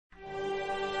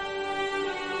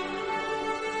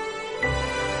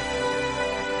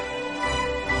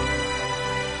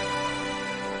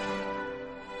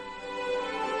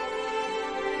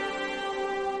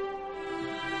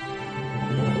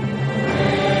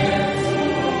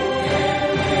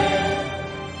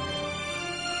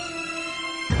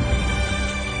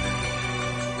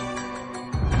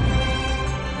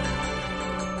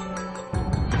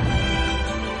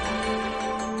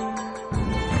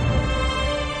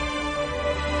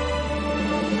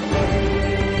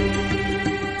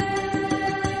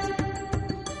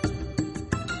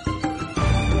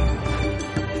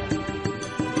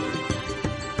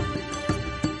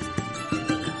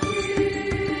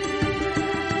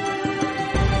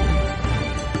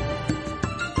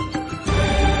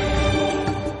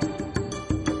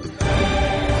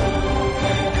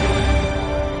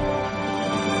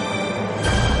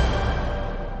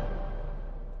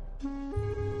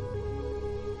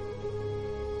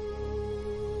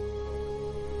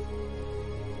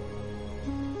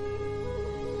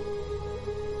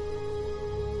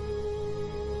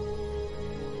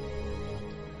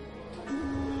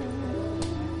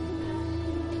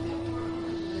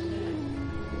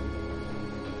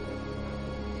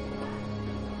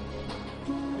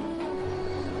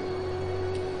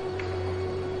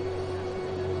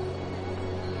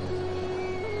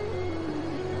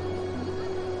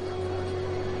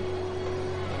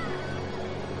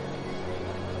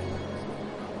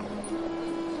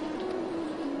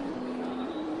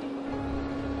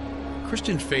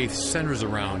Christian faith centers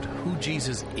around who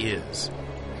Jesus is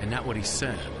and not what he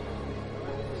said.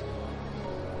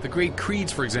 The great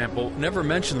creeds, for example, never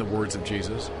mention the words of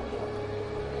Jesus,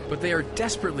 but they are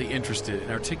desperately interested in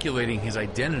articulating his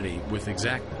identity with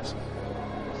exactness.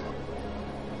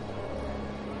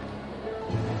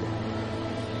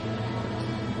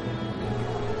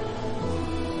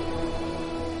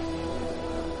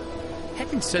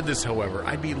 Having said this, however,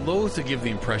 I'd be loath to give the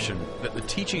impression that the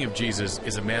teaching of Jesus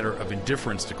is a matter of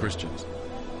indifference to Christians.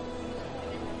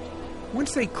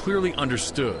 Once they clearly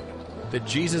understood that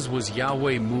Jesus was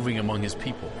Yahweh moving among his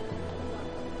people,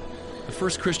 the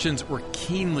first Christians were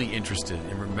keenly interested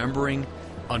in remembering,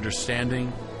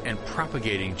 understanding, and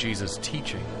propagating Jesus'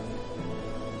 teaching.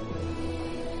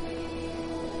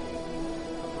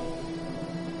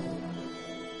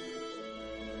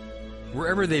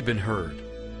 Wherever they've been heard,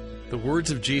 the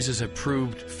words of Jesus have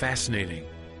proved fascinating,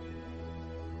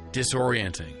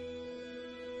 disorienting,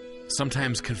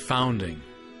 sometimes confounding,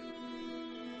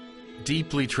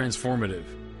 deeply transformative,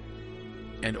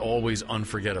 and always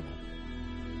unforgettable.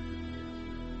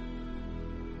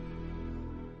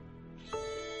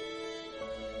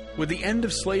 Would the end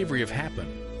of slavery have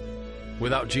happened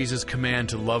without Jesus' command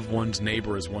to love one's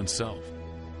neighbor as oneself?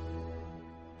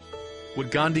 Would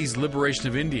Gandhi's liberation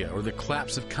of India or the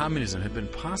collapse of communism have been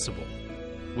possible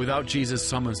without Jesus'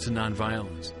 summons to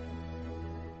nonviolence?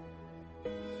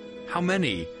 How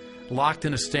many, locked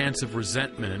in a stance of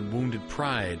resentment and wounded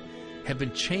pride, have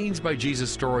been changed by Jesus'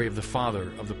 story of the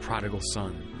father of the prodigal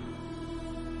son?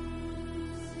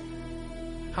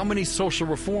 How many social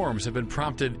reforms have been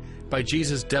prompted by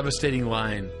Jesus' devastating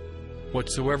line,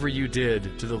 "Whatsoever you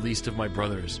did to the least of my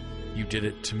brothers, you did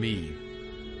it to me"?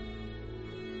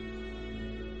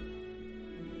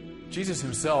 Jesus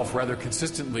himself rather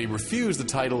consistently refused the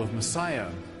title of Messiah,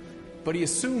 but he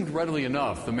assumed readily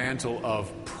enough the mantle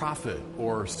of prophet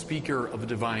or speaker of the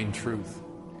divine truth.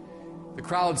 The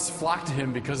crowds flocked to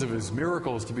him because of his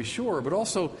miracles, to be sure, but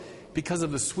also because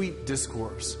of the sweet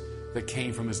discourse that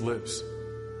came from his lips.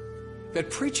 That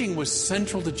preaching was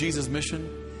central to Jesus' mission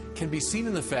can be seen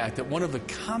in the fact that one of the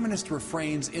commonest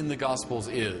refrains in the Gospels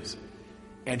is,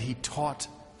 "And he taught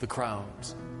the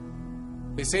crowds."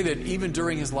 They say that even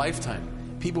during his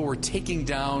lifetime, people were taking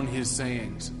down his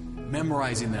sayings,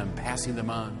 memorizing them, passing them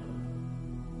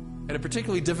on. At a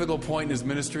particularly difficult point in his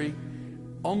ministry,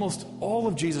 almost all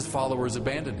of Jesus' followers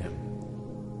abandoned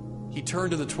him. He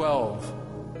turned to the 12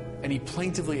 and he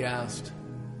plaintively asked,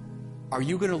 "Are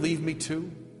you going to leave me too?"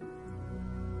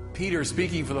 Peter,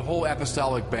 speaking for the whole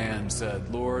apostolic band,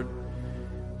 said, "Lord,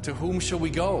 to whom shall we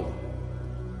go?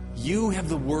 You have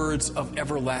the words of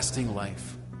everlasting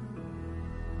life."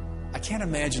 I can't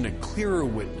imagine a clearer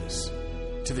witness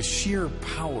to the sheer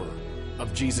power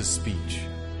of Jesus' speech.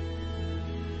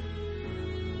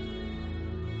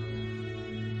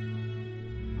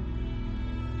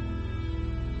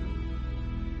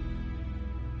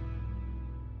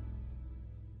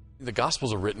 The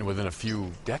Gospels are written within a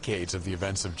few decades of the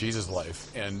events of Jesus'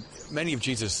 life, and many of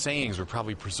Jesus' sayings were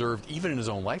probably preserved even in his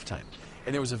own lifetime.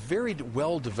 And there was a very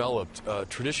well-developed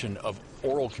tradition of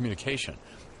oral communication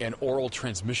and oral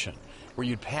transmission, where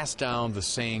you'd pass down the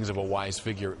sayings of a wise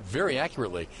figure very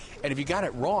accurately. And if you got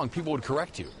it wrong, people would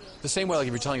correct you. The same way, like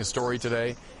if you're telling a story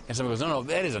today, and someone goes, no,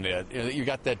 that isn't it. You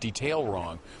got that detail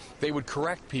wrong. They would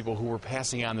correct people who were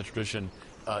passing on the tradition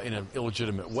in an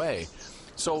illegitimate way.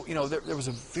 So, there was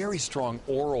a very strong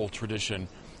oral tradition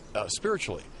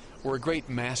spiritually, where a great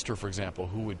master, for example,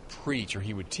 who would preach or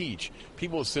he would teach,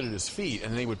 people would sit at his feet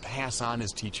and they would pass on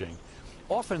his teaching,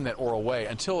 often in that oral way,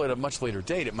 until at a much later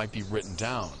date it might be written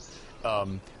down.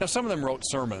 Now, some of them wrote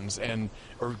sermons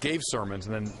or gave sermons,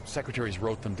 and then secretaries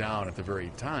wrote them down at the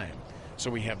very time. So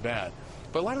we have that.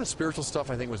 But a lot of the spiritual stuff,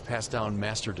 I think, was passed down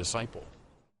master-disciple.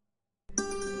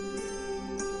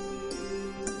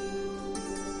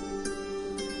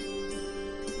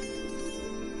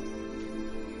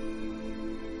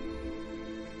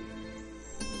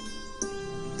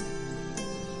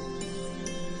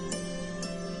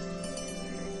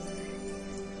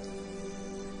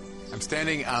 I'm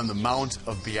standing on the Mount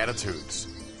of Beatitudes,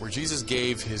 where Jesus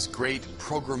gave his great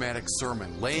programmatic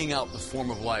sermon, laying out the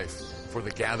form of life for the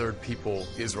gathered people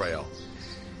Israel.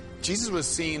 Jesus was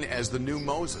seen as the new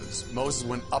Moses. Moses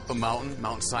went up a mountain,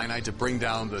 Mount Sinai, to bring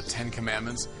down the 10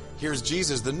 Commandments. Here's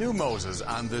Jesus, the new Moses,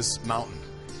 on this mountain.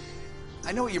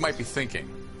 I know what you might be thinking.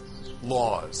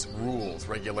 Laws, rules,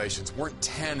 regulations. Weren't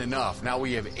 10 enough? Now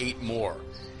we have 8 more.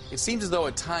 It seems as though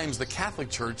at times the Catholic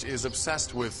Church is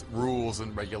obsessed with rules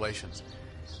and regulations.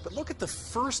 But look at the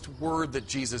first word that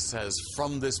Jesus says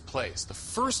from this place. The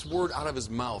first word out of his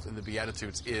mouth in the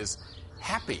Beatitudes is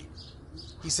happy.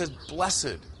 He says,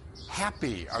 blessed,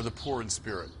 happy are the poor in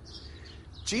spirit.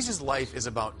 Jesus' life is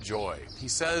about joy. He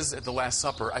says at the Last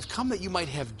Supper, I've come that you might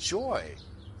have joy.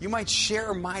 You might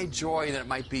share my joy and that it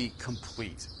might be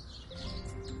complete.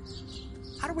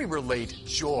 How do we relate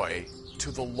joy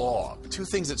to the law? Two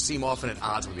things that seem often at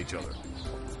odds with each other.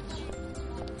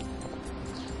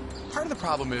 Part of the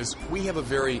problem is we have a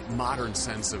very modern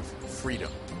sense of freedom.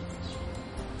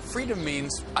 Freedom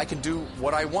means I can do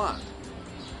what I want.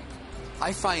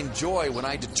 I find joy when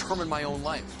I determine my own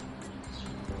life.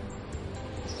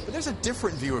 But there's a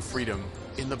different view of freedom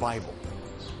in the Bible.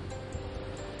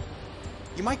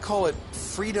 You might call it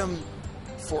freedom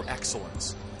for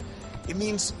excellence. It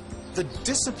means the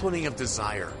disciplining of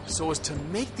desire so as to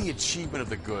make the achievement of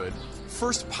the good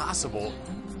first possible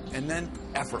and then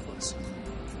effortless.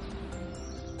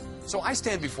 So I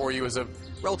stand before you as a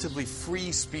relatively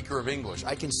free speaker of English.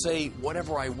 I can say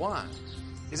whatever I want.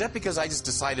 Is that because I just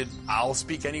decided I'll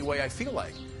speak any way I feel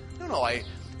like? No, I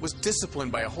was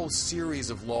disciplined by a whole series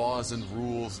of laws and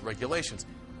rules, regulations.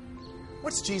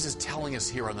 What's Jesus telling us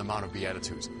here on the Mount of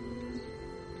Beatitudes?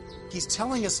 He's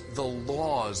telling us the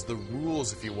laws, the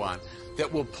rules, if you want,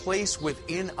 that will place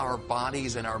within our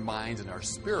bodies and our minds and our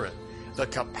spirit the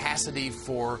capacity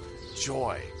for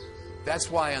joy.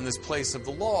 That's why on this place of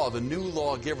the law, the new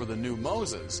lawgiver, the new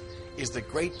Moses, is the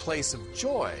great place of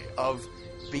joy, of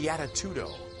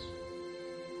beatitudo.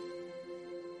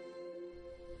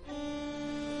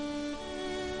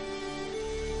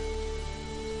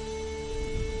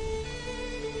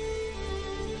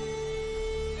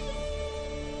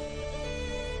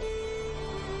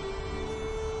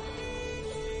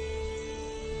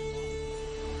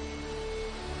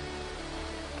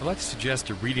 I'd like to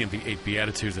suggest a reading of the 8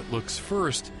 Beatitudes that looks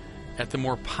first at the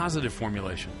more positive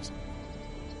formulations.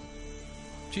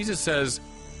 Jesus says,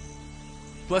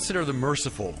 blessed are the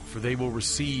merciful, for they will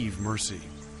receive mercy.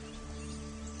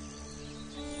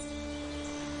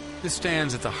 This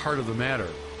stands at the heart of the matter,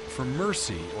 for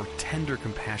mercy, or tender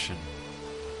compassion,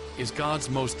 is God's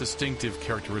most distinctive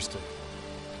characteristic.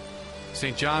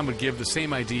 St. John would give the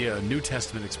same idea a New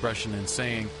Testament expression in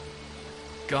saying,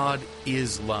 God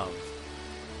is love.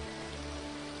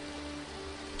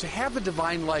 To have the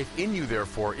divine life in you,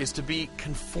 therefore, is to be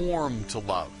conformed to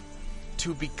love,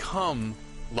 to become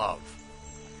love.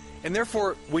 And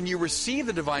therefore, when you receive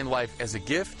the divine life as a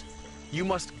gift, you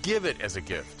must give it as a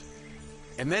gift.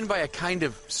 And then by a kind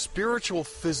of spiritual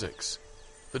physics,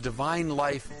 the divine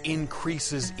life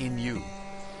increases in you.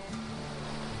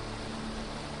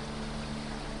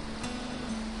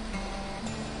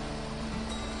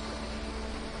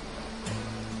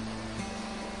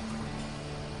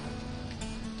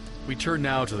 We turn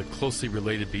now to the closely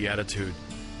related beatitude,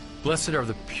 blessed are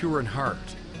the pure in heart,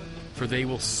 for they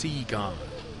will see God.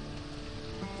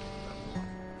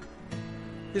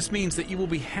 This means that you will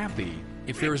be happy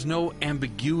if there is no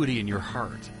ambiguity in your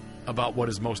heart about what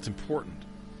is most important.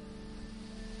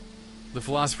 The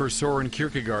philosopher Soren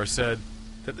Kierkegaard said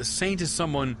that the saint is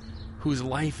someone whose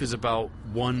life is about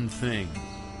one thing.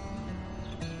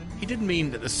 He didn't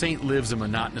mean that the saint lives a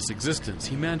monotonous existence.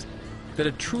 He meant that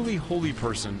a truly holy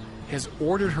person has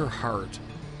ordered her heart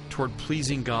toward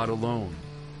pleasing God alone.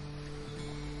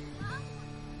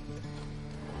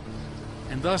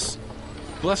 And thus,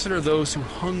 blessed are those who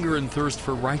hunger and thirst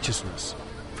for righteousness,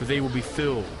 for they will be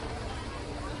filled.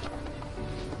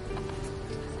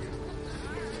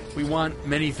 We want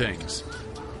many things,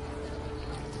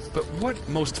 but what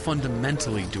most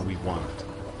fundamentally do we want?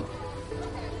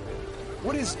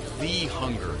 What is the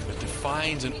hunger that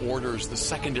defines and orders the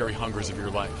secondary hungers of your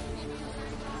life?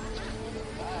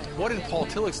 What, in Paul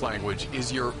Tillich's language,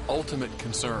 is your ultimate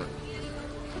concern?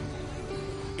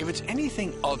 If it's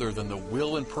anything other than the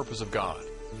will and purpose of God,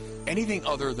 anything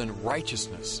other than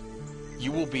righteousness,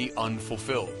 you will be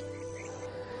unfulfilled.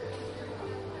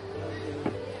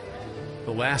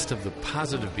 The last of the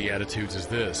positive Beatitudes is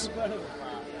this.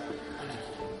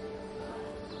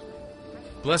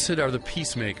 Blessed are the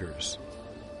peacemakers,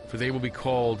 for they will be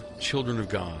called children of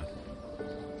God.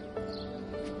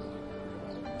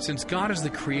 Since God is the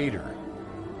Creator,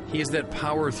 He has that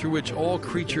power through which all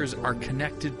creatures are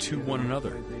connected to one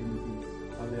another.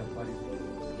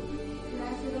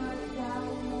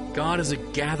 God is a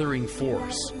gathering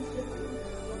force,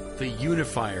 the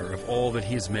unifier of all that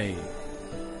He has made.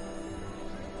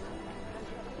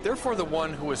 Therefore, the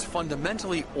one who has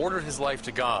fundamentally ordered his life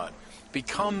to God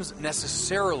becomes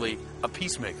necessarily a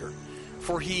peacemaker,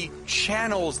 for he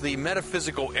channels the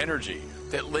metaphysical energy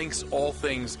that links all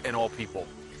things and all people.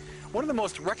 One of the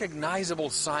most recognizable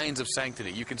signs of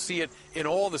sanctity, you can see it in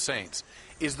all the saints,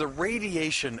 is the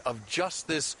radiation of just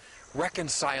this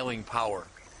reconciling power.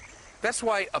 That's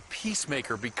why a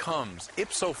peacemaker becomes,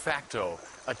 ipso facto,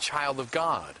 a child of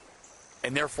God,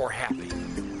 and therefore happy.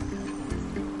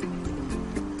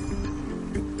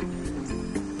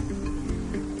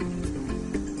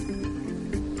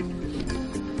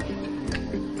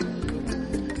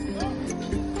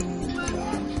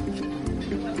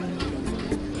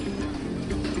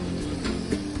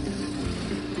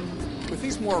 With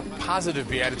these more positive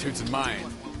Beatitudes in mind,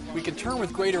 we can turn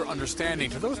with greater understanding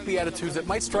to those Beatitudes that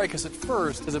might strike us at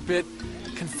first as a bit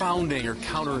confounding or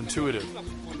counterintuitive.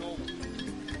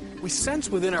 We sense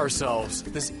within ourselves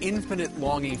this infinite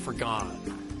longing for God,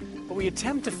 but we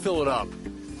attempt to fill it up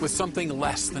with something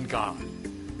less than God.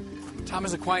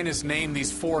 Thomas Aquinas named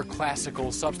these four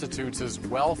classical substitutes as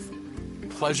wealth,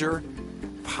 pleasure,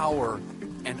 power,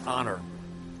 and honor.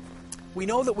 We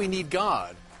know that we need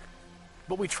God,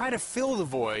 but we try to fill the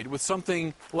void with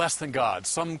something less than God,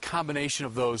 some combination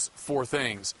of those four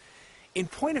things. In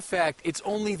point of fact, it's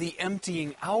only the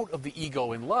emptying out of the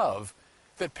ego in love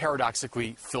that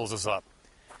paradoxically fills us up.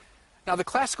 Now, the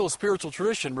classical spiritual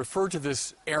tradition referred to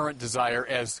this errant desire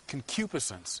as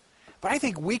concupiscence, but I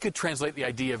think we could translate the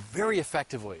idea very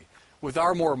effectively with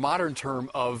our more modern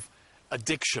term of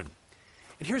addiction.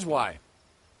 And here's why.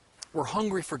 We're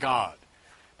hungry for God,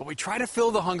 but we try to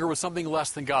fill the hunger with something less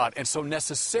than God, and so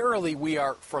necessarily we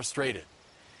are frustrated.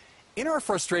 In our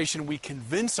frustration, we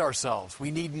convince ourselves we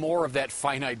need more of that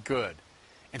finite good.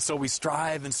 And so we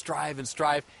strive and strive and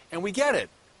strive, and we get it,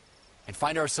 and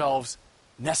find ourselves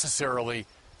necessarily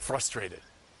frustrated.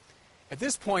 At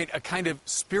this point, a kind of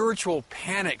spiritual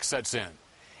panic sets in,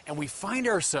 and we find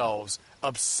ourselves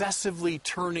obsessively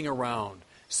turning around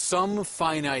some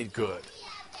finite good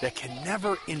that can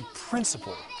never, in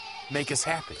principle, make us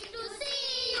happy.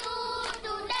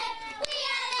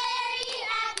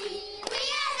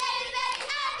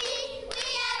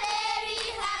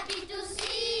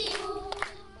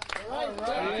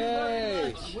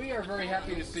 We are very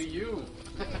happy to see you.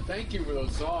 Thank you for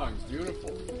those songs. Beautiful.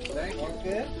 Thank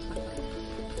you.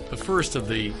 The first of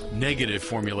the negative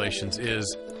formulations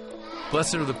is,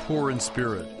 "Blessed are the poor in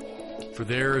spirit, for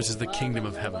theirs is the kingdom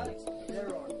of heaven."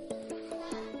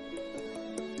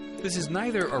 This is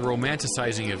neither a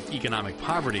romanticizing of economic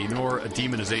poverty nor a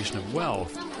demonization of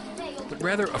wealth, but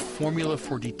rather a formula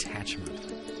for detachment.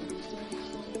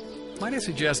 Might I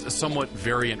suggest a somewhat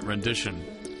variant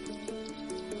rendition?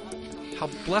 How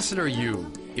blessed are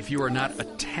you if you are not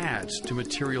attached to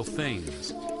material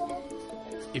things,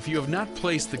 if you have not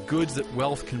placed the goods that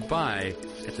wealth can buy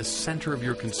at the center of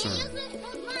your concern.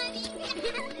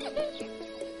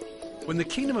 When the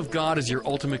kingdom of God is your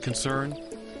ultimate concern,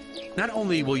 not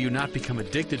only will you not become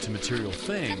addicted to material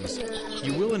things,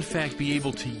 you will in fact be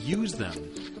able to use them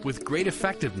with great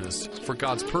effectiveness for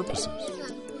God's purposes.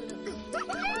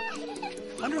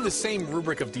 Under the same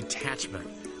rubric of detachment,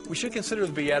 we should consider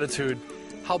the Beatitude,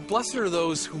 "How blessed are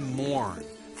those who mourn,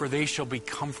 for they shall be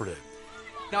comforted."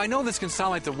 Now, I know this can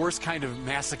sound like the worst kind of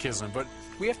masochism, but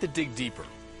we have to dig deeper.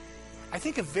 I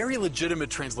think a very legitimate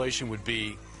translation would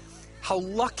be, "How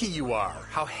lucky you are,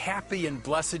 how happy and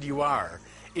blessed you are,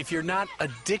 if you're not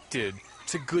addicted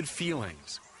to good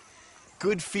feelings."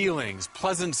 Good feelings,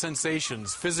 pleasant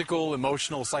sensations, physical,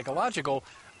 emotional, psychological,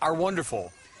 are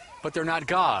wonderful, but they're not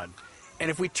God.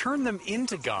 And if we turn them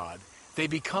into God, they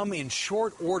become in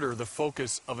short order the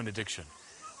focus of an addiction,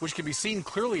 which can be seen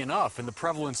clearly enough in the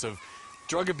prevalence of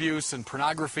drug abuse and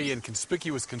pornography and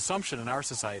conspicuous consumption in our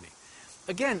society.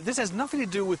 Again, this has nothing to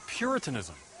do with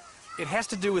Puritanism. It has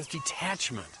to do with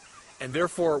detachment, and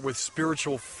therefore with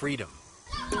spiritual freedom.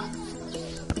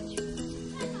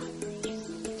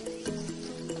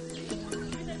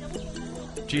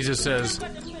 Jesus says,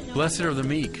 "Blessed are the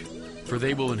meek, for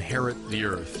they will inherit the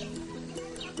earth."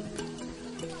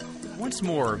 Once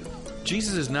more,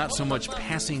 Jesus is not so much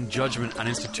passing judgment on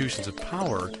institutions of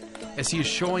power as he is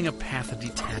showing a path of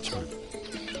detachment.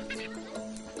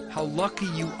 How lucky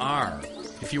you are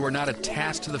if you are not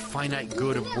attached to the finite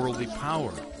good of worldly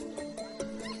power.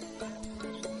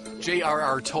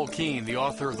 J.R.R. Tolkien, the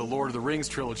author of the Lord of the Rings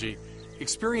trilogy,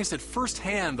 experienced at first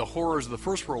hand the horrors of the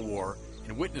First World War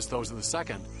and witnessed those of the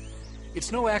Second.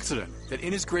 It's no accident that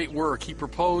in his great work he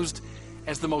proposed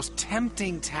as the most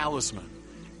tempting talisman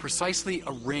precisely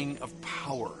a ring of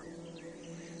power.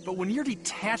 But when you're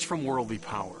detached from worldly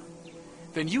power,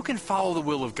 then you can follow the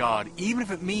will of God, even if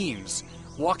it means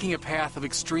walking a path of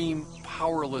extreme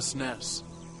powerlessness.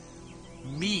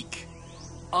 Meek,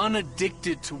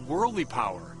 unaddicted to worldly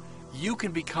power, you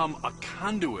can become a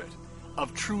conduit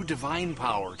of true divine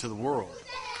power to the world.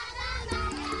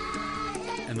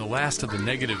 And the last of the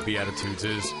negative Beatitudes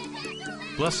is,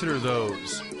 "Blessed are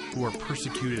those who are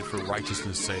persecuted for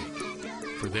righteousness' sake,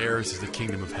 for theirs is the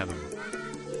kingdom of heaven.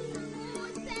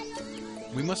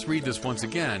 We must read this once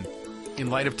again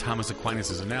in light of Thomas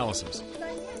Aquinas' analysis.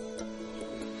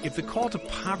 If the call to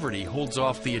poverty holds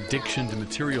off the addiction to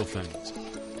material things,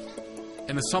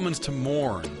 and the summons to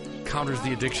mourn counters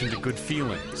the addiction to good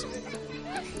feelings,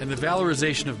 and the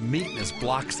valorization of meekness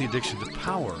blocks the addiction to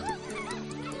power,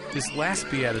 this last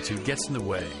beatitude gets in the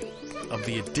way of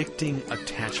the addicting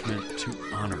attachment to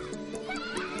honor.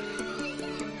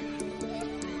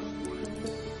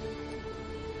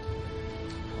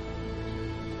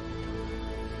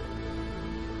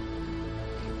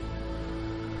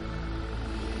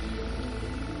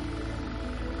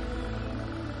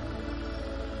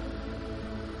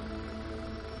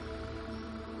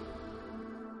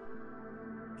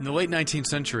 In the late 19th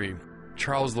century,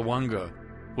 Charles Lwanga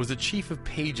was the chief of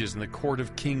pages in the court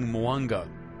of King Mwanga,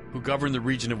 who governed the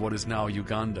region of what is now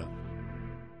Uganda.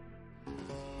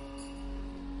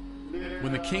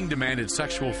 When the king demanded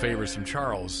sexual favors from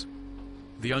Charles,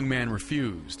 the young man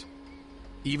refused,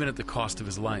 even at the cost of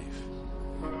his life.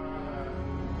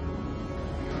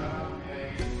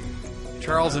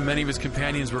 Charles and many of his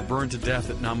companions were burned to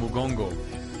death at Namugongo,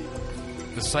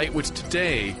 the site which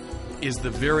today is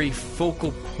the very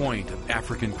focal point of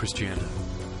African Christianity.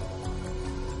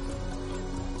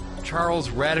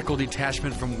 Charles' radical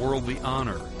detachment from worldly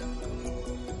honor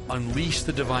unleashed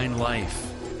the divine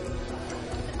life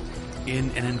in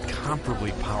an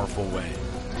incomparably powerful way.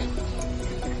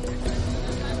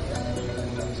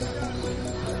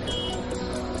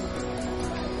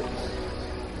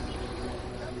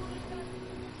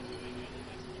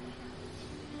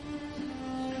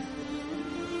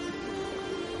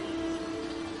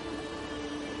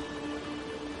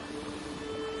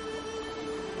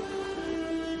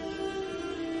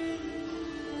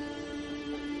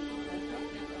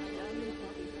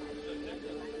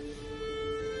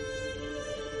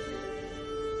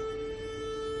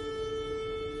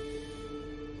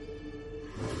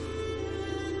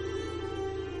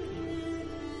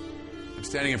 I'm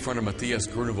standing in front of Matthias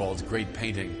Grunewald's great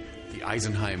painting, the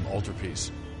Eisenheim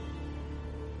altarpiece.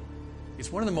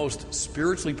 It's one of the most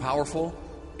spiritually powerful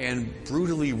and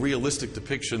brutally realistic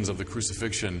depictions of the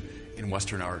crucifixion in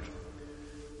Western art.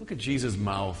 Look at Jesus'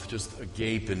 mouth, just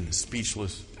agape in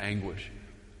speechless anguish.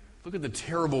 Look at the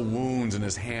terrible wounds in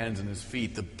his hands and his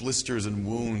feet, the blisters and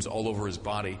wounds all over his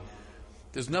body.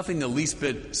 There's nothing the least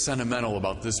bit sentimental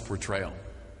about this portrayal.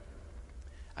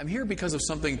 I'm here because of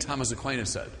something Thomas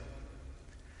Aquinas said.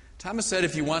 Thomas said,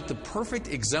 if you want the perfect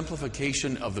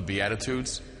exemplification of the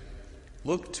Beatitudes,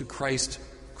 look to Christ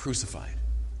crucified.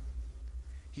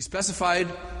 He specified,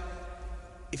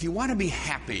 if you want to be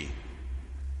happy,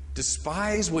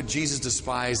 despise what Jesus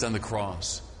despised on the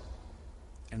cross,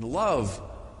 and love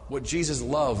what Jesus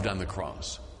loved on the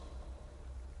cross.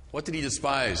 What did he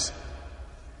despise?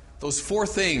 Those four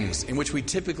things in which we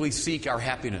typically seek our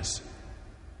happiness.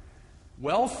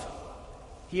 Wealth,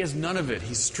 he has none of it.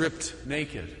 He's stripped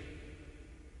naked.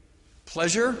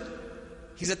 Pleasure,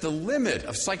 he's at the limit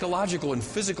of psychological and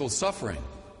physical suffering.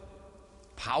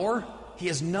 Power, he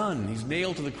has none. He's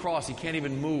nailed to the cross. He can't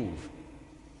even move.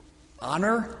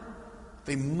 Honor,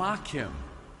 they mock him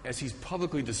as he's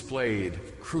publicly displayed,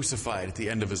 crucified at the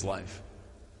end of his life.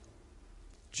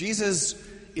 Jesus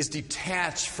is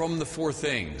detached from the four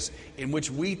things in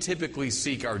which we typically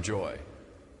seek our joy.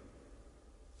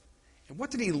 And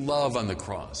what did he love on the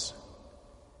cross?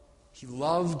 He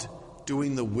loved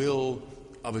doing the will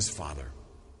of his Father.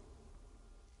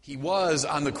 He was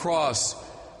on the cross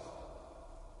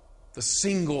the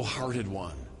single-hearted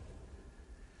one.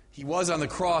 He was on the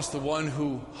cross the one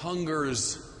who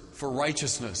hungers for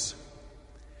righteousness.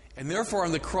 And therefore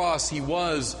on the cross he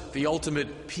was the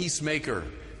ultimate peacemaker.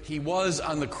 He was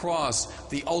on the cross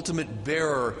the ultimate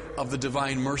bearer of the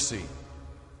divine mercy.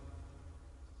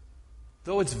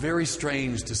 Though it's very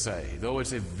strange to say, though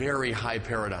it's a very high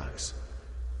paradox,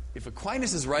 if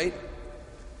Aquinas is right,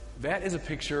 that is a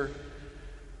picture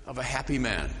of a happy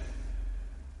man. And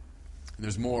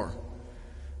there's more.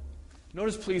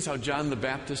 Notice, please, how John the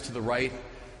Baptist to the right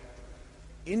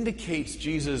indicates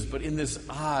Jesus, but in this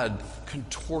odd,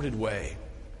 contorted way.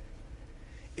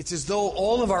 It's as though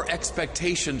all of our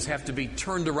expectations have to be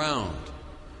turned around,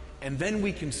 and then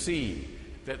we can see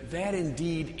that that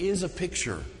indeed is a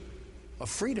picture of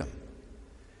freedom.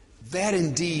 That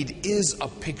indeed is a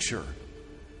picture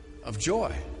of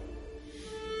joy.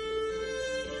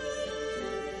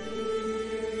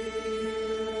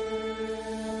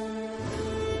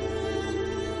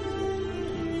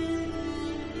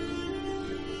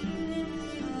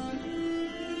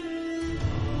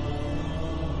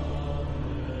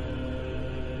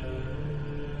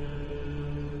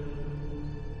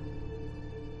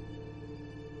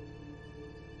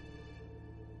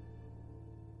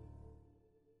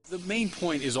 The main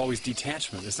point is always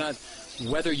detachment. It's not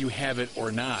whether you have it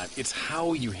or not. It's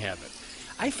how you have it.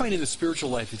 I find in the spiritual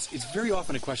life, it's very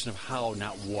often a question of how,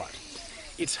 not what.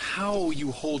 It's how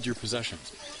you hold your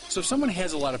possessions. So if someone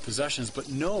has a lot of possessions but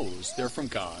knows they're from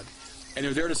God and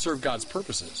they're there to serve God's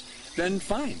purposes, then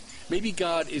fine. Maybe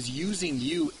God is using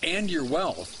you and your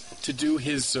wealth to do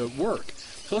His work.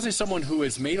 So let's say someone who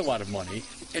has made a lot of money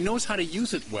and knows how to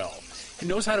use it well, and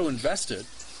knows how to invest it,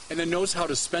 and then knows how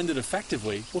to spend it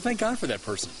effectively. Well, thank God for that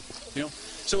person. You know,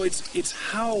 so it's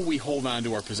how we hold on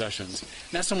to our possessions,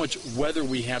 not so much whether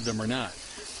we have them or not.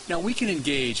 Now we can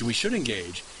engage, and we should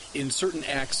engage in certain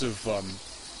acts of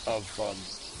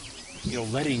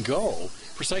letting go,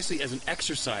 precisely as an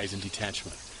exercise in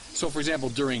detachment. So, for example,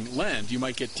 during Lent, you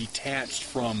might get detached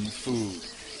from food.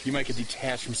 You might get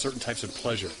detached from certain types of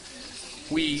pleasure.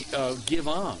 We give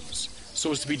alms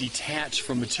so as to be detached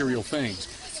from material things.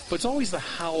 But it's always the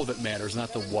how that matters,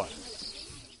 not the what.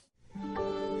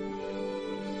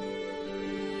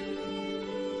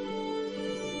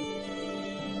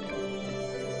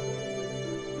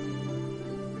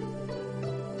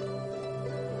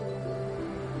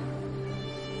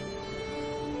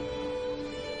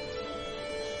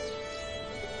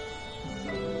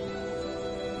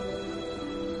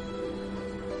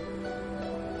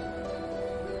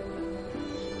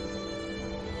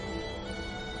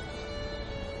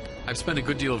 I've spent a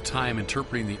good deal of time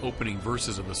interpreting the opening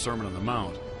verses of the Sermon on the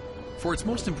Mount, for it's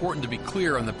most important to be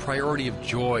clear on the priority of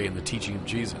joy in the teaching of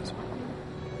Jesus.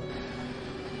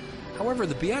 However,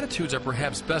 the Beatitudes are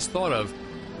perhaps best thought of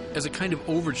as a kind of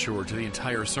overture to the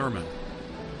entire sermon,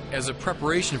 as a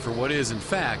preparation for what is, in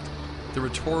fact, the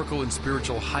rhetorical and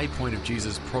spiritual high point of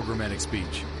Jesus' programmatic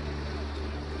speech,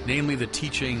 namely the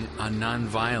teaching on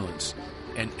nonviolence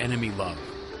and enemy love.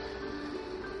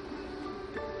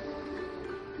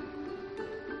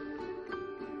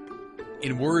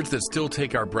 In words that still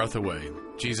take our breath away,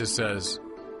 Jesus says,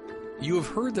 "You have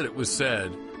heard that it was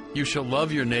said, 'You shall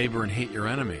love your neighbor and hate your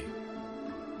enemy.'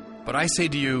 But I say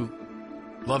to you,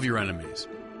 love your enemies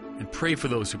and pray for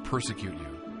those who persecute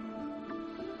you."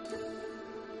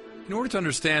 In order to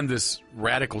understand this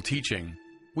radical teaching,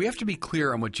 we have to be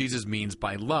clear on what Jesus means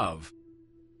by love.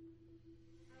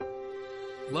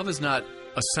 Love is not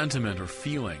a sentiment or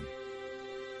feeling.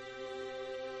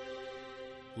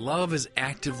 Love is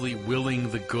actively willing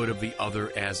the good of the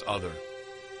other as other.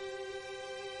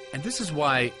 And this is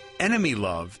why enemy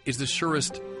love is the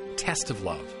surest test of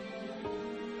love.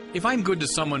 If I'm good to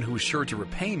someone who is sure to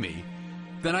repay me,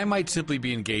 then I might simply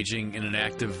be engaging in an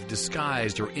act of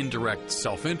disguised or indirect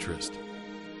self-interest.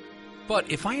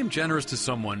 But if I am generous to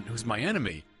someone who's my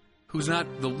enemy, who's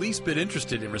not the least bit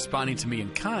interested in responding to me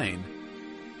in kind,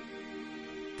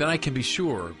 then I can be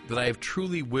sure that I have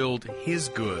truly willed his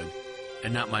good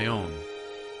and not my own.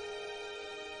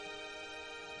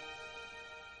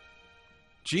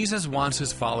 Jesus wants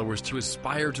his followers to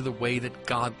aspire to the way that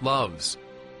God loves.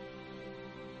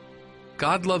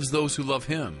 God loves those who love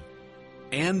him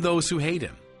and those who hate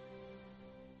him.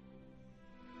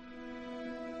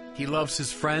 He loves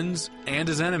his friends and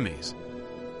his enemies.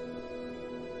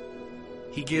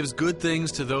 He gives good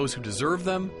things to those who deserve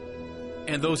them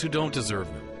and those who don't deserve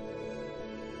them.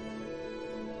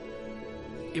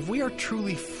 If we are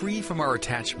truly free from our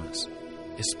attachments,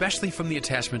 especially from the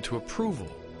attachment to approval,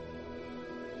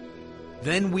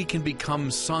 then we can become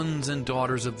sons and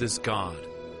daughters of this God,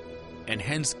 and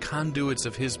hence conduits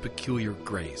of his peculiar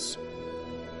grace.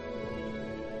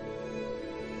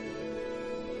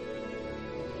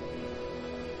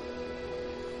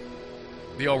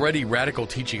 The already radical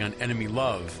teaching on enemy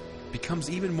love becomes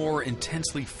even more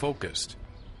intensely focused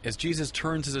as Jesus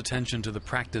turns his attention to the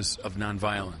practice of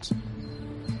nonviolence.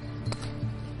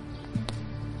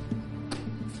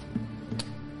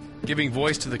 Giving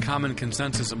voice to the common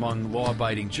consensus among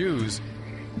law-abiding Jews,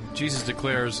 Jesus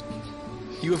declares,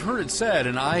 "You have heard it said,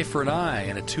 an eye for an eye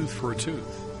and a tooth for a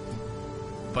tooth.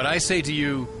 But I say to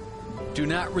you, do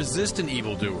not resist an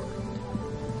evildoer.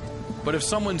 But if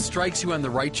someone strikes you on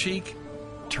the right cheek,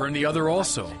 turn the other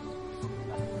also.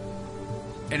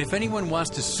 And if anyone wants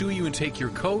to sue you and take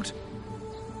your coat,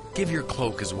 give your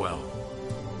cloak as well."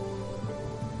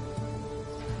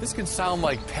 This can sound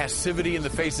like passivity in the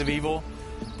face of evil,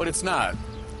 but it's not.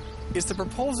 It's the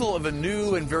proposal of a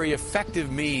new and very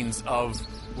effective means of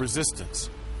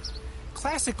resistance.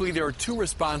 Classically, there are two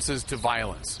responses to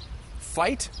violence: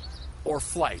 fight or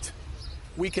flight.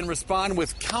 We can respond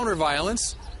with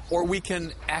counter-violence, or we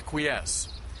can acquiesce.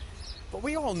 But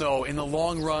we all know, in the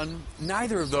long run,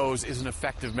 neither of those is an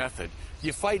effective method.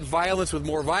 You fight violence with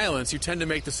more violence, you tend to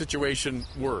make the situation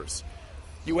worse.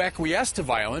 You acquiesce to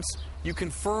violence, you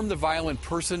confirm the violent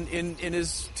person in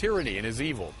his tyranny, in his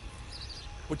evil.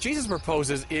 What Jesus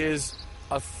proposes is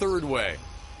a third way.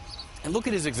 And look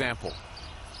at his example.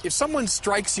 If someone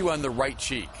strikes you on the right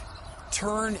cheek,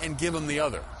 turn and give him the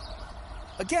other.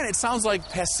 Again, it sounds like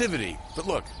passivity, but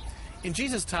look, in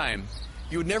Jesus' time,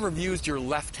 you would never have used your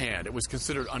left hand. It was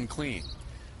considered unclean.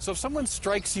 So if someone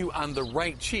strikes you on the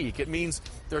right cheek, it means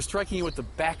they're striking you with the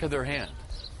back of their hand.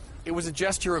 It was a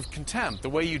gesture of contempt, the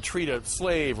way you treat a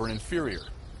slave or an inferior.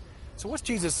 So what's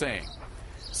Jesus saying?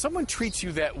 Someone treats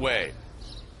you that way,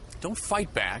 don't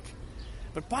fight back,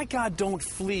 but by God, don't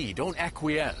flee, don't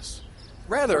acquiesce.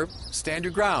 Rather, stand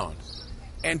your ground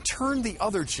and turn the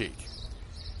other cheek.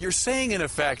 You're saying, in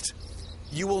effect,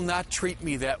 you will not treat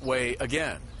me that way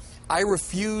again. I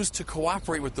refuse to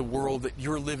cooperate with the world that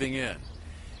you're living in.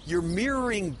 You're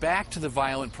mirroring back to the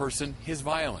violent person his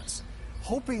violence,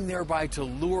 hoping thereby to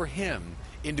lure him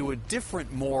into a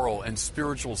different moral and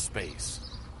spiritual space.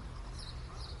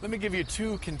 Let me give you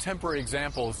two contemporary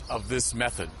examples of this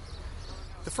method.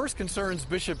 The first concerns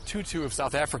Bishop Tutu of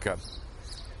South Africa.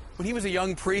 When he was a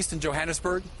young priest in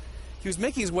Johannesburg, he was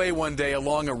making his way one day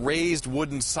along a raised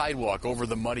wooden sidewalk over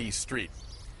the muddy street.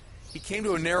 He came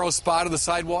to a narrow spot of the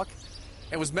sidewalk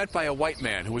and was met by a white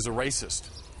man who was a racist.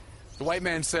 The white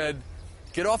man said,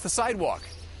 "Get off the sidewalk.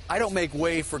 I don't make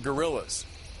way for gorillas."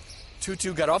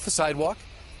 Tutu got off the sidewalk,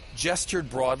 gestured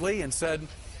broadly, and said,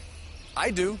 "I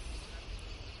do."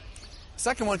 The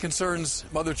second one concerns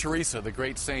Mother Teresa, the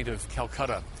great saint of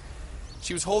Calcutta.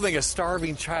 She was holding a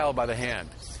starving child by the hand,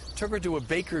 took her to a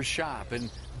baker's shop, and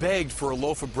begged for a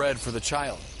loaf of bread for the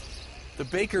child. The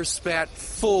baker spat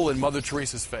full in Mother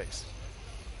Teresa's face.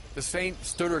 The saint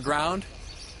stood her ground,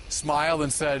 smiled,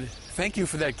 and said, "Thank you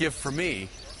for that gift for me,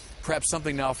 perhaps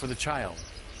something now for the child."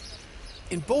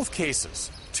 In both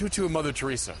cases, Tutu and Mother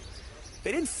Teresa,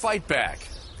 they didn't fight back,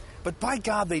 but by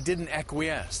God, they didn't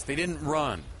acquiesce, they didn't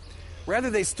run. Rather,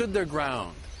 they stood their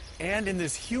ground, and in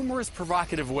this humorous,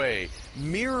 provocative way,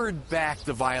 mirrored back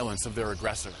the violence of their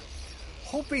aggressor,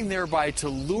 hoping thereby to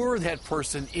lure that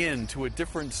person into a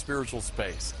different spiritual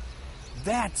space.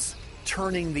 That's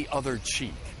turning the other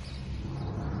cheek.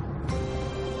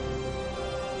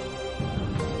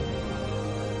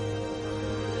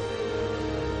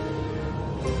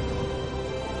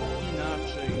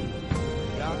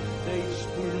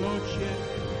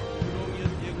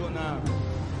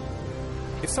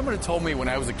 If someone had told me when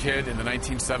I was a kid in the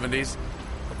 1970s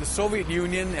that the Soviet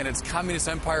Union and its communist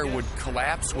empire would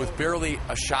collapse with barely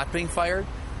a shot being fired,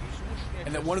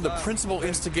 and that one of the principal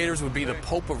instigators would be the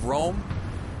Pope of Rome,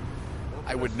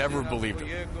 I would never have believed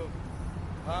him.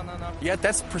 Yet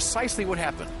that's precisely what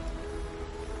happened.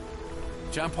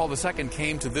 John Paul II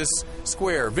came to this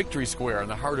square, Victory Square, in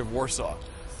the heart of Warsaw,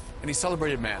 and he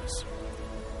celebrated Mass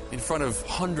in front of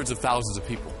hundreds of thousands of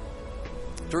people.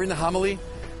 During the homily,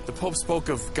 the Pope spoke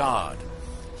of God.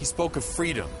 He spoke of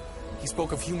freedom. He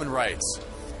spoke of human rights.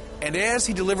 And as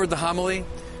he delivered the homily,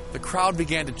 the crowd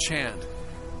began to chant,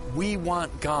 "We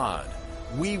want God.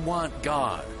 We want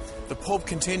God." The Pope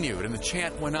continued, and the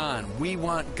chant went on, "We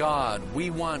want God. We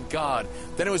want God."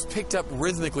 Then it was picked up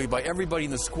rhythmically by everybody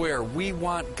in the square, "We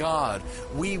want God.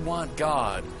 We want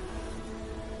God."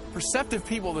 Perceptive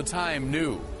people at the time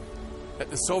knew that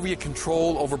the Soviet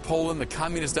control over Poland, the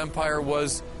communist empire,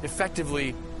 was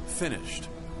effectively finished.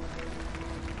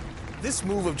 This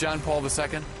move of John Paul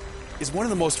II is one of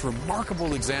the most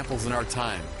remarkable examples in our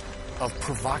time of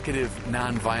provocative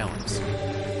nonviolence.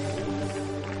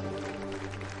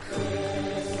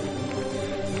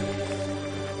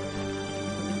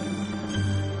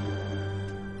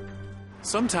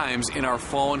 Sometimes in our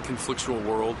fallen conflictual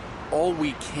world, all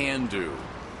we can do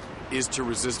is to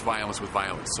resist violence with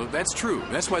violence. So that's true.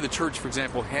 That's why the church, for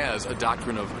example, has a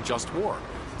doctrine of a just war.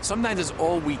 Sometimes it's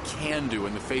all we can do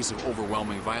in the face of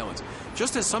overwhelming violence.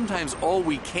 Just as sometimes all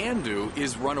we can do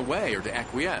is run away or to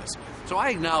acquiesce. So I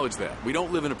acknowledge that. We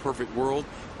don't live in a perfect world,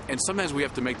 and sometimes we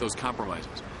have to make those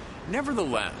compromises.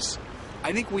 Nevertheless,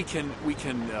 I think we can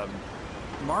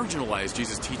marginalize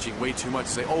Jesus' teaching way too much,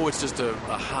 say, oh, it's just a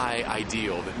high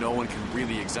ideal that no one can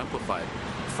really exemplify.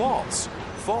 False.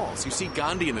 False. You see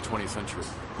Gandhi in the 20th century,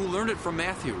 who learned it from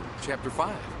Matthew chapter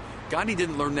 5. Gandhi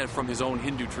didn't learn that from his own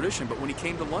Hindu tradition, but when he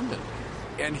came to London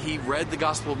and he read the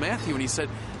Gospel of Matthew and he said,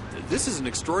 this is an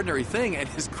extraordinary thing, and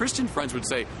his Christian friends would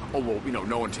say, oh, well,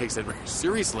 no one takes that very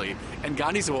seriously. And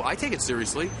Gandhi said, well, I take it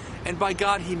seriously. And by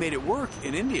God, he made it work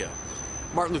in India.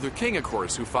 Martin Luther King, of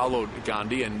course, who followed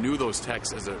Gandhi and knew those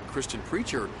texts as a Christian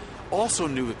preacher, also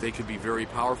knew that they could be very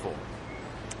powerful.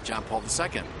 John Paul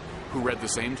II, who read the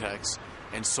same texts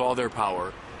and saw their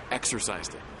power,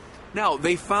 exercised it. Now,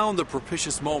 they found the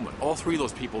propitious moment. All three of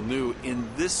those people knew in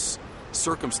this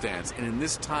circumstance and in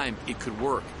this time it could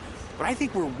work. But I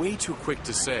think we're way too quick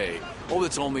to say, oh,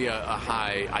 it's only a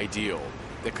high ideal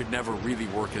that could never really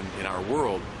work in our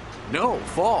world. No,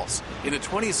 false. In the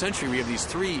 20th century, we have these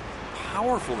three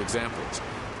powerful examples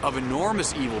of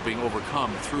enormous evil being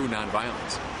overcome through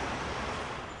nonviolence.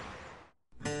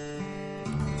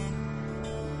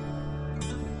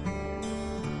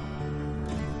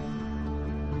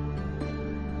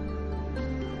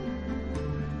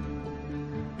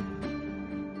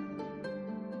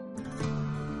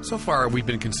 So far, we've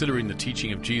been considering the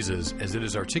teaching of Jesus as it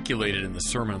is articulated in the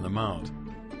Sermon on the Mount.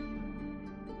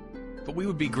 But we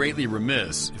would be greatly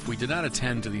remiss if we did not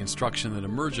attend to the instruction that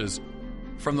emerges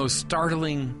from those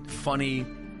startling, funny,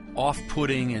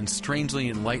 off-putting, and strangely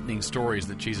enlightening stories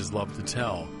that Jesus loved to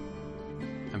tell.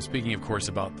 I'm speaking, of course,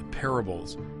 about the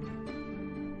parables.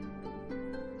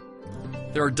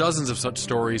 There are dozens of such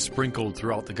stories sprinkled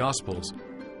throughout the Gospels,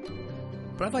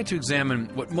 but I'd like to examine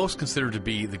what most consider to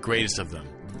be the greatest of them.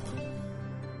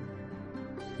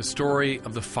 The story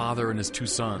of the father and his two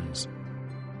sons,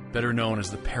 better known as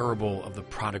the parable of the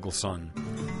prodigal son.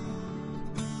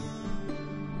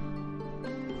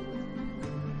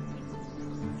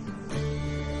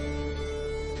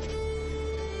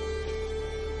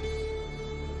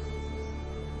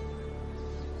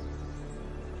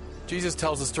 Jesus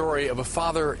tells the story of a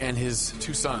father and his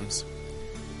two sons.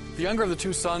 The younger of the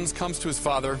two sons comes to his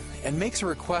father and makes a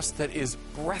request that is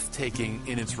breathtaking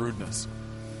in its rudeness.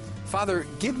 Father,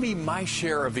 give me my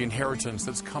share of the inheritance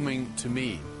that's coming to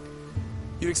me.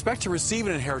 You'd expect to receive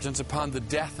an inheritance upon the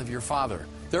death of your father.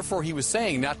 Therefore, he was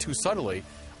saying, not too subtly,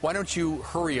 why don't you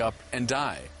hurry up and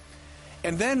die?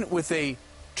 And then with a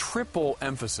triple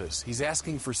emphasis, he's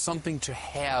asking for something to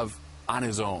have on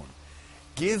his own.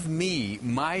 Give me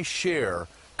my share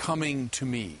coming to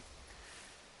me.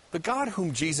 The God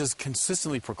whom Jesus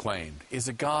consistently proclaimed is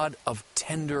a God of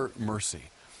tender mercy,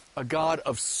 a God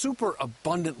of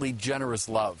superabundantly generous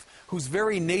love, whose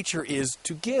very nature is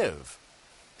to give.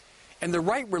 And the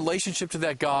right relationship to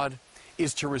that God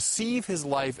is to receive his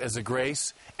life as a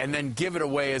grace and then give it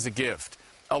away as a gift,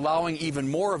 allowing even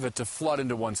more of it to flood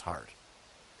into one's heart.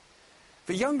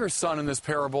 The younger son in this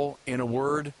parable, in a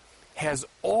word, has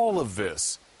all of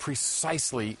this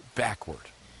precisely backward.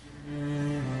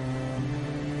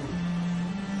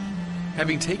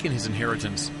 Having taken his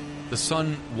inheritance, the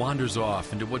son wanders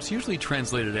off into what's usually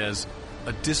translated as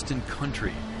a distant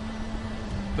country.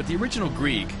 But the original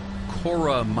Greek,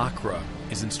 kora makra,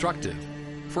 is instructive,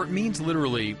 for it means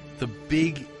literally the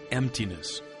big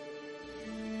emptiness.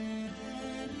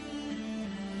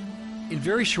 In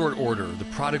very short order, the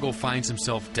prodigal finds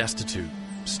himself destitute,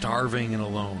 starving and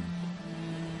alone.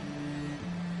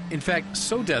 In fact,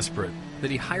 so desperate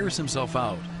that he hires himself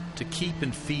out to keep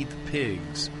and feed the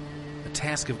pigs, a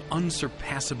task of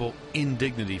unsurpassable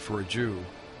indignity for a Jew.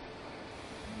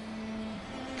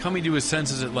 Coming to his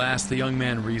senses at last, the young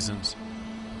man reasons,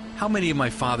 how many of my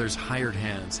father's hired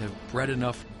hands have bread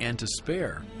enough and to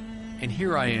spare, and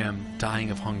here I am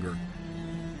dying of hunger.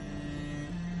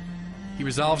 He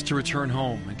resolves to return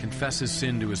home and confess his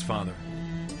sin to his father.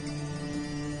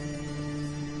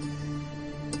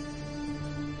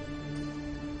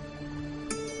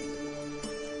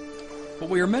 What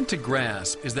we are meant to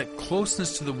grasp is that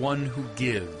closeness to the one who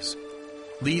gives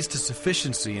leads to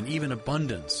sufficiency and even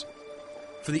abundance,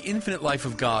 for the infinite life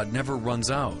of God never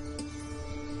runs out.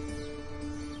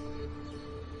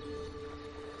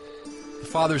 The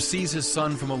father sees his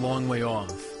son from a long way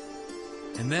off,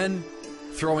 and then,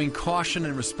 throwing caution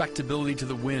and respectability to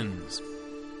the winds,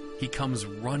 he comes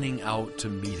running out to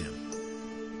meet him.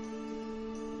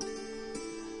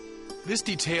 This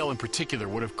detail in particular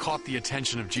would have caught the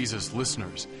attention of Jesus'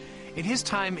 listeners. In his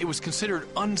time, it was considered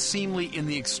unseemly in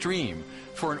the extreme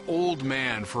for an old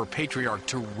man, for a patriarch,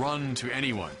 to run to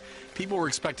anyone. People were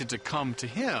expected to come to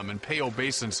him and pay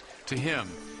obeisance to him.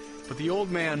 But the old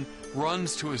man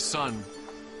runs to his son.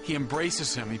 He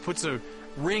embraces him. He puts a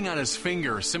ring on his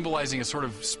finger, symbolizing a sort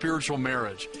of spiritual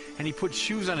marriage. And he puts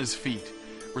shoes on his feet,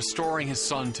 restoring his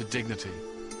son to dignity.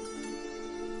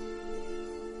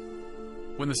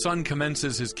 When the son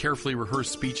commences his carefully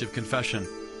rehearsed speech of confession,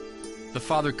 the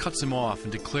father cuts him off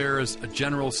and declares a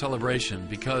general celebration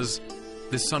because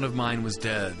this son of mine was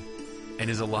dead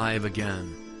and is alive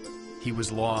again. He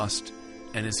was lost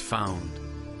and is found.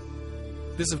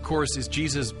 This, of course, is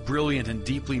Jesus' brilliant and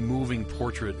deeply moving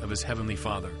portrait of his heavenly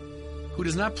Father, who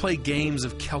does not play games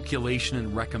of calculation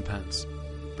and recompense,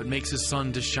 but makes his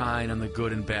sun to shine on the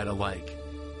good and bad alike,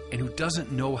 and who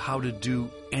doesn't know how to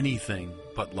do anything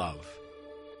but love.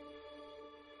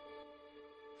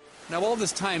 Now, all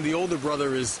this time, the older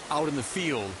brother is out in the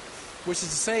field, which is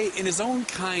to say, in his own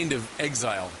kind of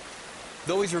exile.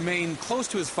 Though he's remained close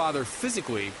to his father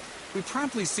physically, we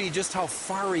promptly see just how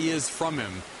far he is from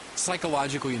him,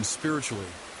 psychologically and spiritually.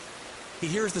 He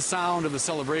hears the sound of the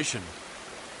celebration.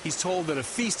 He's told that a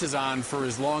feast is on for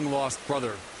his long-lost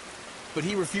brother, but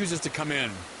he refuses to come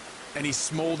in, and he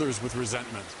smolders with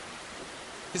resentment.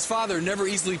 His father, never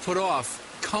easily put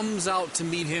off, comes out to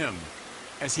meet him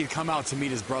as he'd come out to meet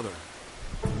his brother.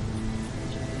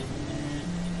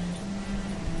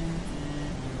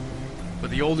 But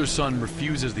the older son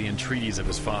refuses the entreaties of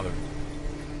his father.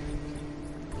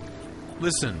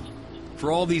 Listen,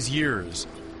 for all these years,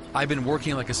 I've been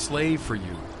working like a slave for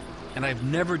you, and I've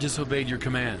never disobeyed your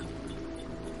command.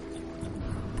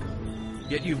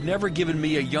 Yet you've never given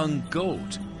me a young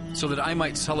goat so that I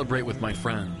might celebrate with my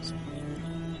friends.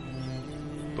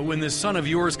 But when this son of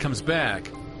yours comes back,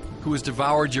 who has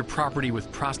devoured your property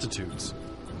with prostitutes,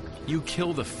 you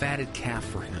kill the fatted calf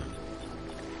for him.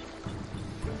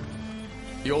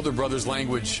 The older brother's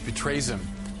language betrays him.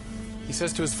 He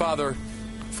says to his father,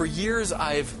 "For years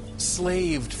I've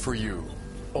slaved for you,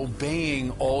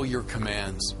 obeying all your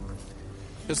commands."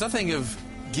 There's nothing of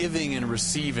giving and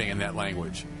receiving in that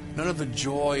language. None of the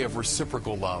joy of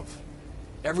reciprocal love.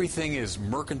 Everything is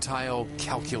mercantile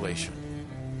calculation.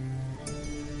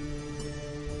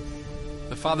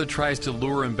 The father tries to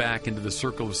lure him back into the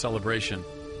circle of celebration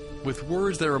with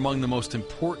words that are among the most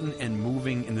important and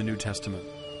moving in the New Testament.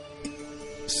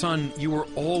 Son, you are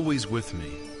always with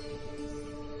me,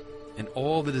 and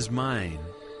all that is mine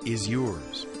is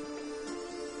yours.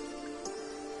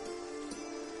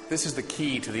 This is the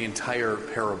key to the entire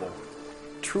parable.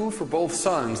 True for both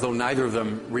sons, though neither of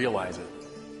them realize it.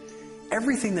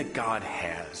 Everything that God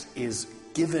has is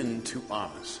given to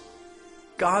us.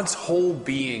 God's whole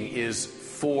being is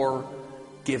for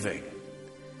giving.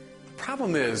 The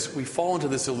problem is we fall into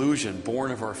this illusion, born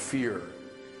of our fear,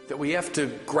 that we have to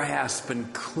grasp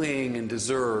and cling and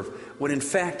deserve, when in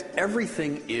fact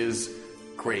everything is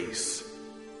grace.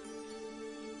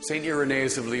 St.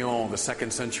 Irenaeus of Lyon, the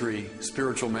 2nd century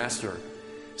spiritual master,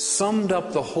 summed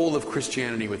up the whole of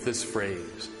Christianity with this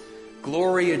phrase: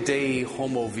 Gloria Dei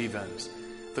homo vivens.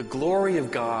 The glory of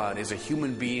God is a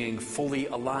human being fully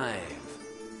alive.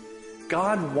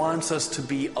 God wants us to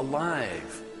be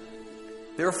alive.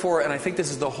 Therefore, and I think this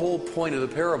is the whole point of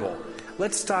the parable,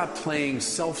 let's stop playing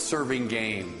self-serving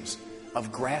games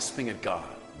of grasping at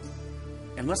God,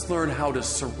 and let's learn how to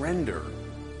surrender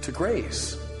to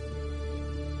grace.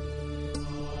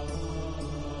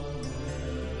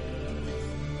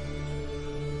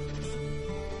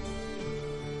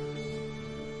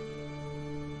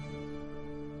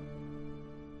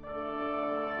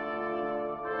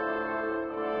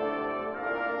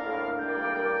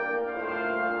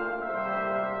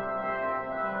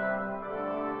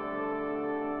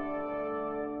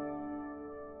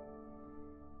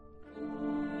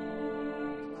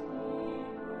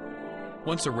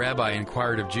 Once a rabbi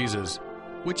inquired of Jesus,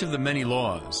 which of the many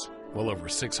laws, well over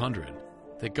 600,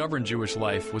 that govern Jewish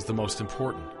life was the most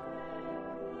important.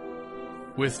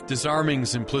 With disarming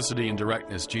simplicity and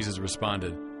directness, Jesus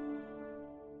responded,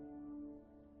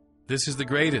 "This is the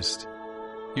greatest.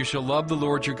 You shall love the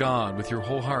Lord your God with your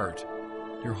whole heart,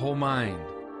 your whole mind,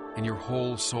 and your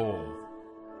whole soul.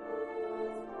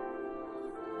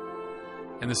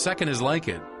 And the second is like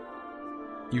it.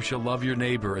 You shall love your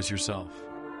neighbor as yourself."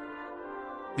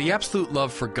 The absolute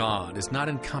love for God is not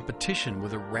in competition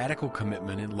with a radical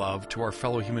commitment in love to our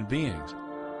fellow human beings.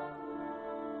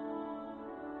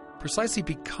 Precisely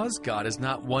because God is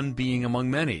not one being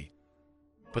among many,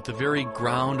 but the very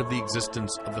ground of the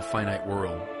existence of the finite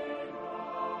world.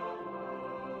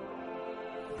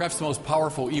 Perhaps the most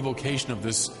powerful evocation of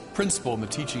this principle in the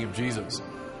teaching of Jesus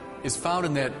is found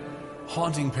in that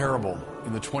haunting parable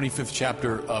in the 25th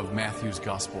chapter of Matthew's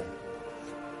Gospel.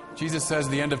 Jesus says,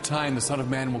 at the end of time, the Son of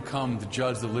Man will come to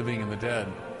judge the living and the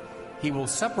dead. He will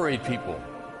separate people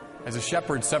as a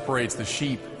shepherd separates the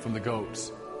sheep from the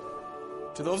goats.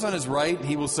 To those on his right,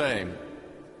 he will say,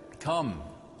 "Come,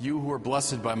 you who are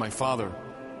blessed by my Father,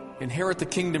 inherit the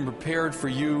kingdom prepared for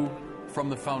you from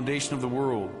the foundation of the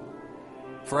world.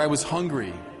 For I was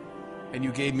hungry, and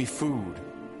you gave me food.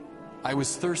 I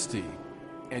was thirsty,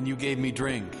 and you gave me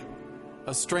drink.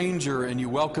 A stranger, and you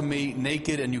welcomed me.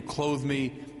 Naked, and you clothed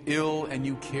me. Ill, and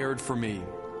you cared for me."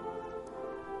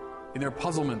 In their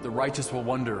puzzlement, the righteous will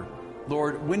wonder,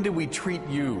 "Lord, when did we treat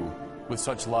you with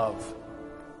such love?"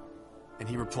 And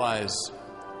he replies,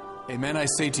 "Amen, I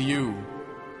say to you,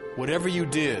 whatever you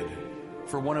did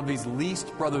for one of these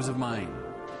least brothers of mine,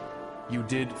 you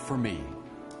did for me."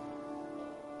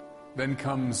 Then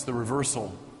comes the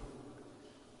reversal.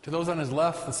 To those on his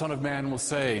left, the Son of Man will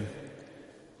say,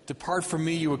 "Depart from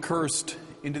me, you accursed,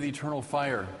 into the eternal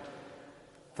fire.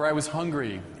 For I was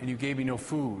hungry, and you gave me no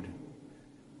food.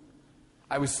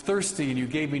 I was thirsty, and you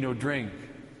gave me no drink.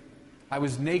 I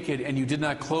was naked, and you did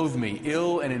not clothe me,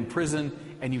 ill and in prison,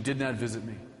 and you did not visit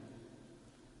me."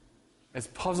 As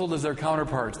puzzled as their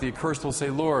counterparts, the accursed will say,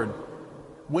 "Lord,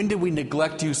 when did we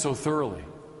neglect you so thoroughly?"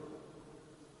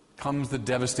 Comes the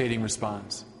devastating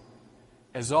response,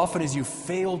 "As often as you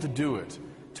fail to do it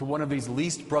to one of these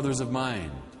least brothers of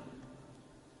mine,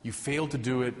 you fail to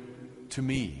do it to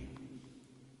me."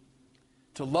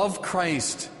 To love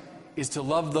Christ is to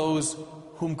love those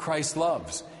whom Christ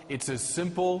loves. It's as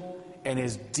simple and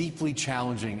as deeply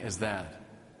challenging as that.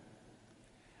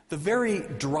 The very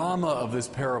drama of this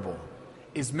parable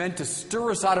is meant to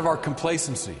stir us out of our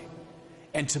complacency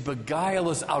and to beguile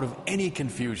us out of any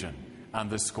confusion on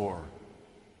this score.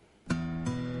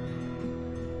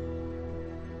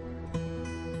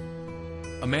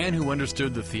 A man who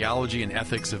understood the theology and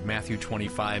ethics of Matthew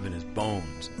 25 in his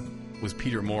bones was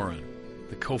Peter Morin,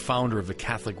 the co-founder of the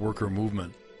Catholic Worker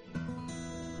Movement.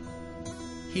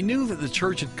 He knew that the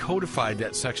church had codified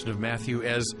that section of Matthew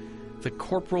as the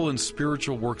corporal and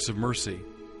spiritual works of mercy,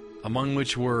 among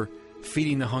which were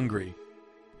feeding the hungry,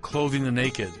 clothing the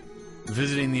naked,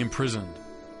 visiting the imprisoned,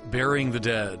 burying the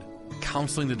dead,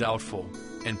 counseling the doubtful,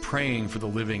 and praying for the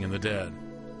living and the dead.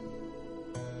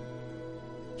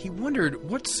 He wondered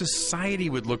what society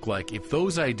would look like if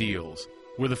those ideals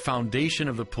were the foundation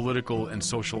of the political and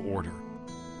social order.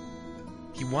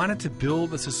 He wanted to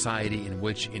build a society in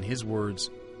which, in his words,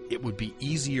 it would be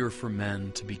easier for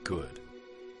men to be good.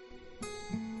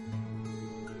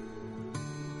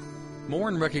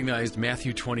 Morin recognized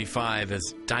Matthew 25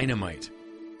 as dynamite,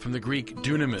 from the Greek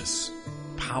dunamis,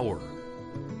 power,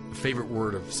 a favorite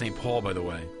word of St. Paul, by the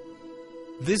way.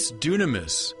 This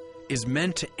dunamis is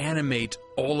meant to animate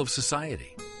all of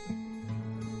society.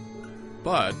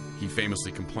 But, he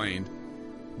famously complained,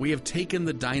 we have taken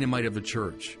the dynamite of the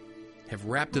church, have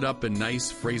wrapped it up in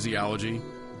nice phraseology,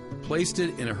 placed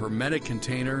it in a hermetic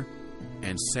container,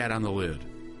 and sat on the lid.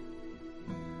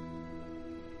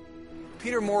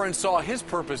 Peter Morin saw his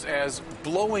purpose as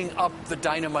blowing up the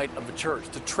dynamite of the church,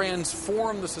 to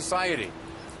transform the society.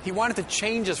 He wanted to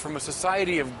change us from a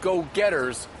society of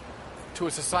go-getters to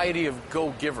a society of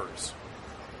go-givers.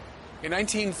 In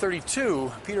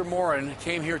 1932, Peter Morin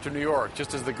came here to New York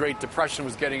just as the Great Depression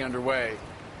was getting underway.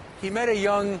 He met a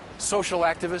young social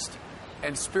activist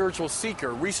and spiritual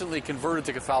seeker recently converted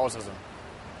to Catholicism.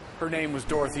 Her name was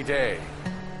Dorothy Day.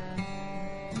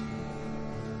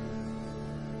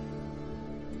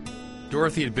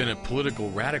 Dorothy had been a political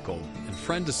radical and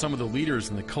friend to some of the leaders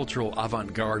in the cultural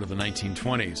avant-garde of the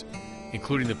 1920s,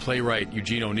 including the playwright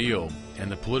Eugene O'Neill and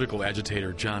the political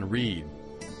agitator John Reed.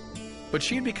 But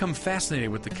she had become fascinated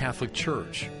with the Catholic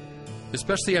Church,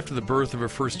 especially after the birth of her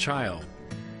first child,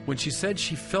 when she said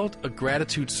she felt a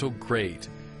gratitude so great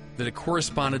that it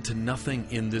corresponded to nothing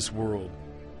in this world.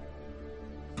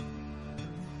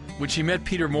 When she met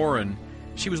Peter Morin,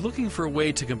 she was looking for a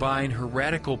way to combine her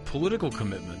radical political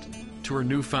commitment to her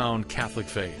newfound Catholic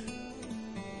faith.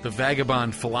 The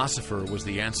vagabond philosopher was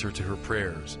the answer to her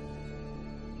prayers.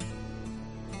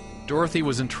 Dorothy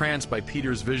was entranced by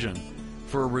Peter's vision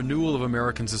for a renewal of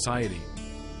American society,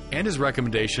 and his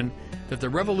recommendation that the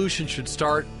revolution should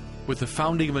start with the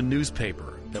founding of a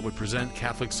newspaper that would present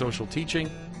Catholic social teaching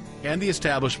and the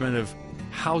establishment of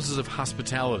houses of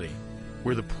hospitality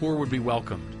where the poor would be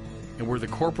welcomed and where the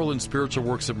corporal and spiritual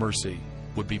works of mercy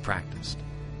would be practiced.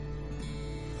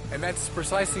 And that's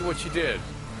precisely what she did.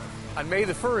 On May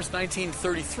the 1st,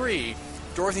 1933,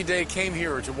 Dorothy Day came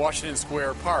here to Washington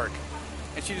Square Park,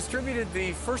 and she distributed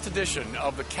the first edition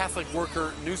of the Catholic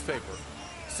Worker newspaper,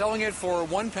 selling it for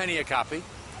 1 penny a copy.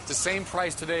 It's the same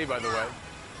price today, by the way.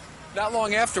 Not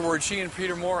long afterward, she and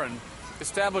Peter Morin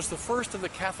established the first of the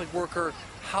Catholic Worker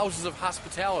houses of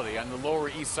hospitality on the Lower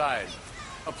East Side,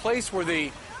 a place where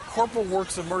the corporal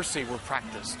works of mercy were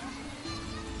practiced.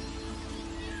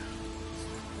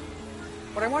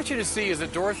 What I want you to see is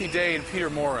that Dorothy Day and Peter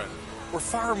Morin were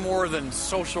far more than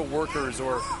social workers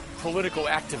or political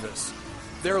activists.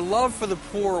 Their love for the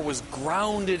poor was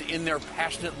grounded in their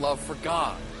passionate love for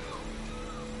God.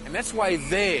 And that's why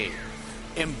they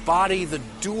embody the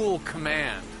dual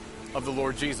command of the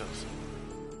Lord Jesus.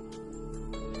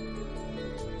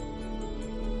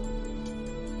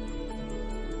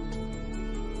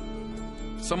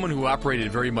 Someone who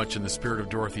operated very much in the spirit of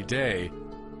Dorothy Day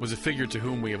was a figure to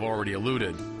whom we have already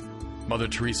alluded, Mother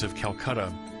Teresa of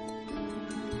Calcutta.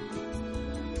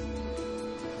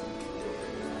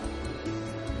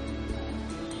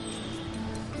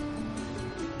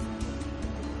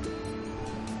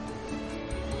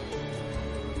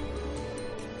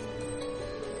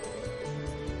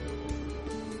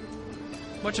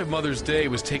 Much of Mother's Day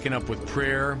was taken up with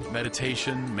prayer,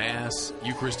 meditation, Mass,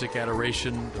 Eucharistic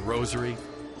adoration, the Rosary.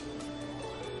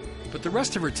 But the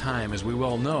rest of her time, as we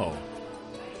well know,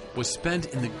 was spent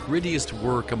in the grittiest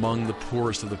work among the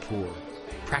poorest of the poor,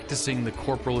 practicing the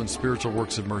corporal and spiritual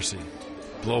works of mercy,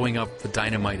 blowing up the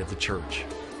dynamite of the church.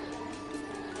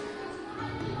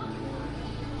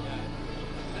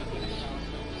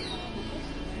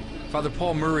 Father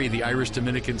Paul Murray, the Irish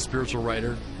Dominican spiritual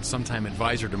writer and sometime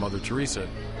advisor to Mother Teresa,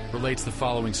 relates the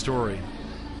following story.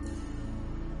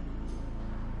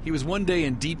 He was one day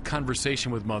in deep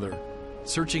conversation with Mother,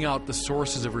 searching out the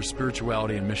sources of her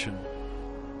spirituality and mission.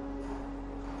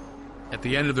 At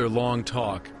the end of their long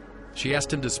talk, she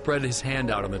asked him to spread his hand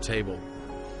out on the table.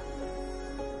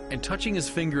 And touching his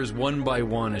fingers one by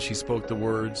one as she spoke the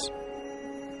words,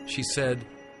 she said,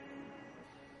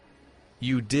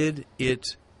 "You did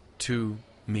it to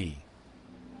me."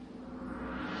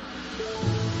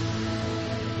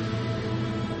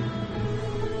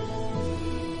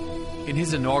 In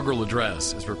his inaugural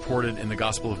address, as reported in the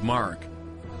Gospel of Mark,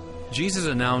 Jesus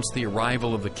announced the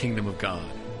arrival of the kingdom of God.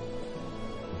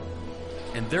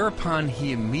 And thereupon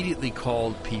he immediately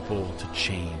called people to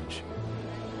change.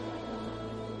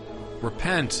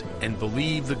 Repent and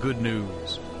believe the good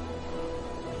news.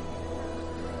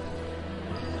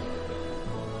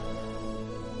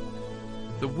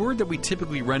 The word that we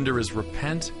typically render as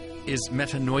repent is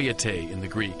metanoiete in the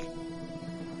Greek,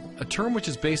 a term which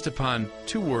is based upon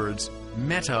two words,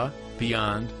 meta,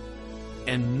 beyond,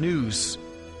 and nous,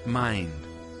 mind.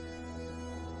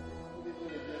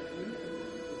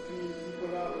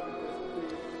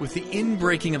 With the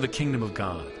inbreaking of the kingdom of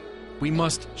God, we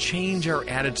must change our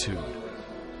attitude,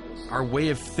 our way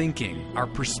of thinking, our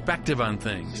perspective on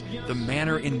things, the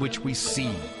manner in which we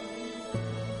see.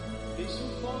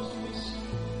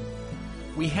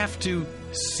 We have to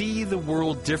see the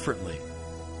world differently.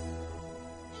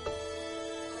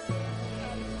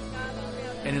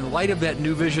 And in light of that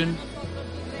new vision,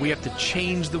 we have to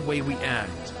change the way we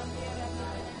act.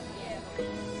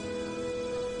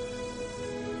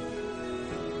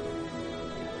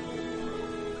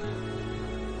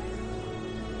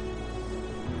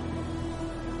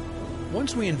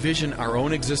 Once we envision our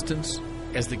own existence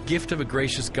as the gift of a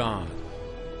gracious God,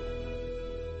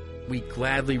 we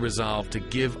gladly resolve to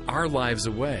give our lives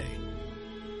away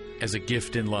as a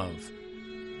gift in love.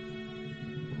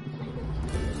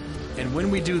 And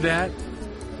when we do that,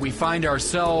 we find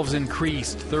ourselves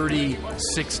increased 30,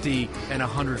 60, and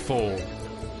 100-fold.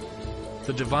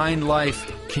 The divine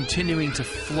life continuing to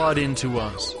flood into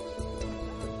us.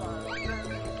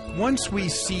 Once we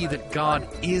see that God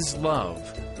is love,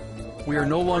 we are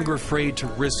no longer afraid to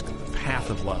risk the path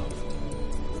of love.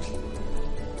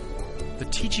 The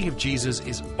teaching of Jesus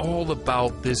is all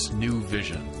about this new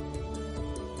vision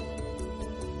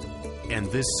and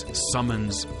this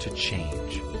summons to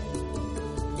change.